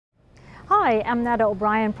Hi, I'm Nada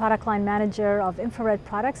O'Brien, Product Line Manager of Infrared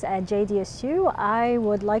Products at JDSU. I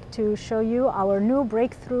would like to show you our new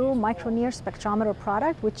breakthrough MicroNIR Spectrometer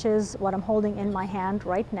product, which is what I'm holding in my hand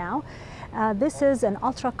right now. This is an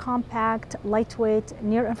ultra-compact, lightweight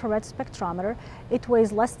near-infrared spectrometer. It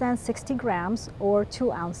weighs less than 60 grams or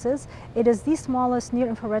 2 ounces. It is the smallest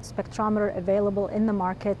near-infrared spectrometer available in the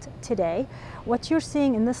market today. What you're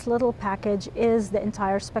seeing in this little package is the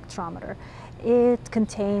entire spectrometer. It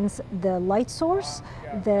contains the light source,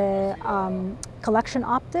 the collection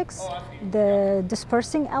optics, the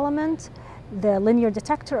dispersing element, the linear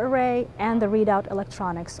detector array, and the readout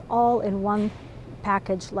electronics, all in one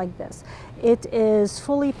package like this. It is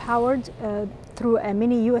fully powered through a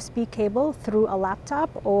mini USB cable through a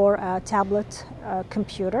laptop or a tablet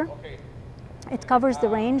computer. It covers the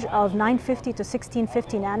range of 950 to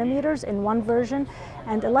 1650 nanometers in one version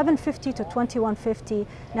and 1150 to 2150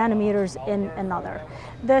 nanometers in another.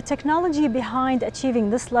 The technology behind achieving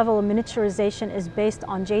this level of miniaturization is based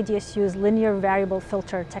on JDSU's linear variable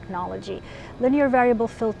filter technology. Linear variable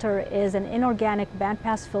filter is an inorganic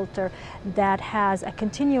bandpass filter that has a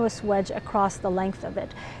continuous wedge across the length of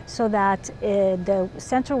it, so that the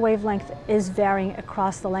center wavelength is varying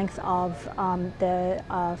across the length of the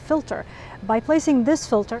filter. By placing this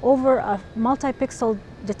filter over a multi-pixel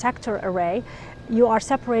detector array, you are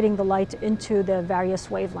separating the light into the various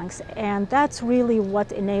wavelengths, and that's really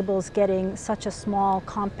what enables getting such a small,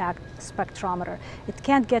 compact spectrometer. It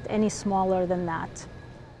can't get any smaller than that.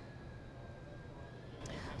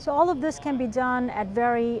 So all of this can be done at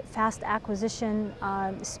very fast acquisition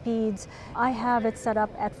speeds. I have it set up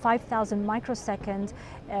at 5,000 microseconds,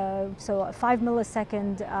 so a 5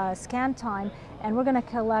 millisecond scan time, and we're going to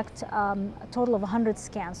collect a total of 100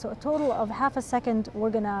 scans. So a total of half a second, we're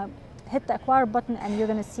going to hit the acquire button and you're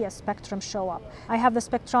going to see a spectrum show up. I have the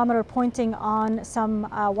spectrometer pointing on some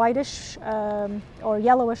whitish or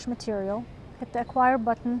yellowish material. Hit the acquire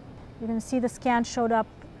button, you're going to see the scan showed up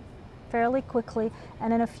fairly quickly,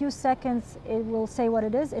 and in a few seconds it will say what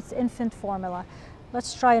it is. It's infant formula.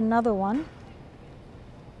 Let's try another one.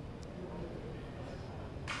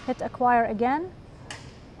 Hit acquire again,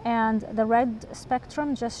 and the red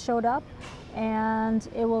spectrum just showed up, and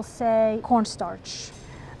it will say cornstarch.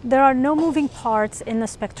 There are no moving parts in the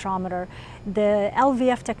spectrometer. The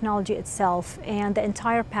LVF technology itself and the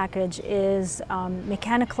entire package is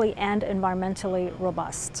mechanically and environmentally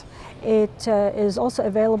robust. It is also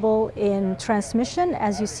available in transmission,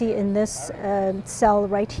 as you see in this cell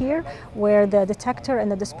right here, where the detector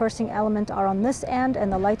and the dispersing element are on this end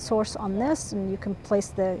and the light source on this, and you can place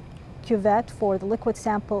the cuvette for the liquid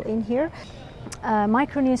sample in here.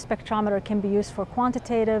 MicroNIR spectrometer can be used for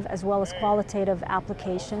quantitative as well as qualitative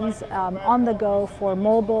applications, on the go for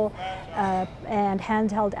mobile and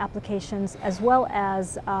handheld applications, as well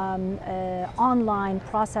as online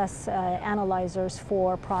process analyzers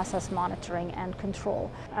for process monitoring and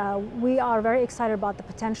control. We are very excited about the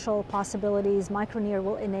potential possibilities MicroNIR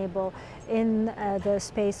will enable in the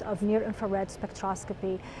space of near-infrared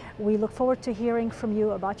spectroscopy. We look forward to hearing from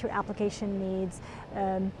you about your application needs.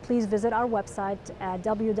 Please visit our website at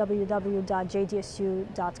www.jdsu.com.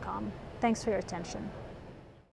 Thanks for your attention.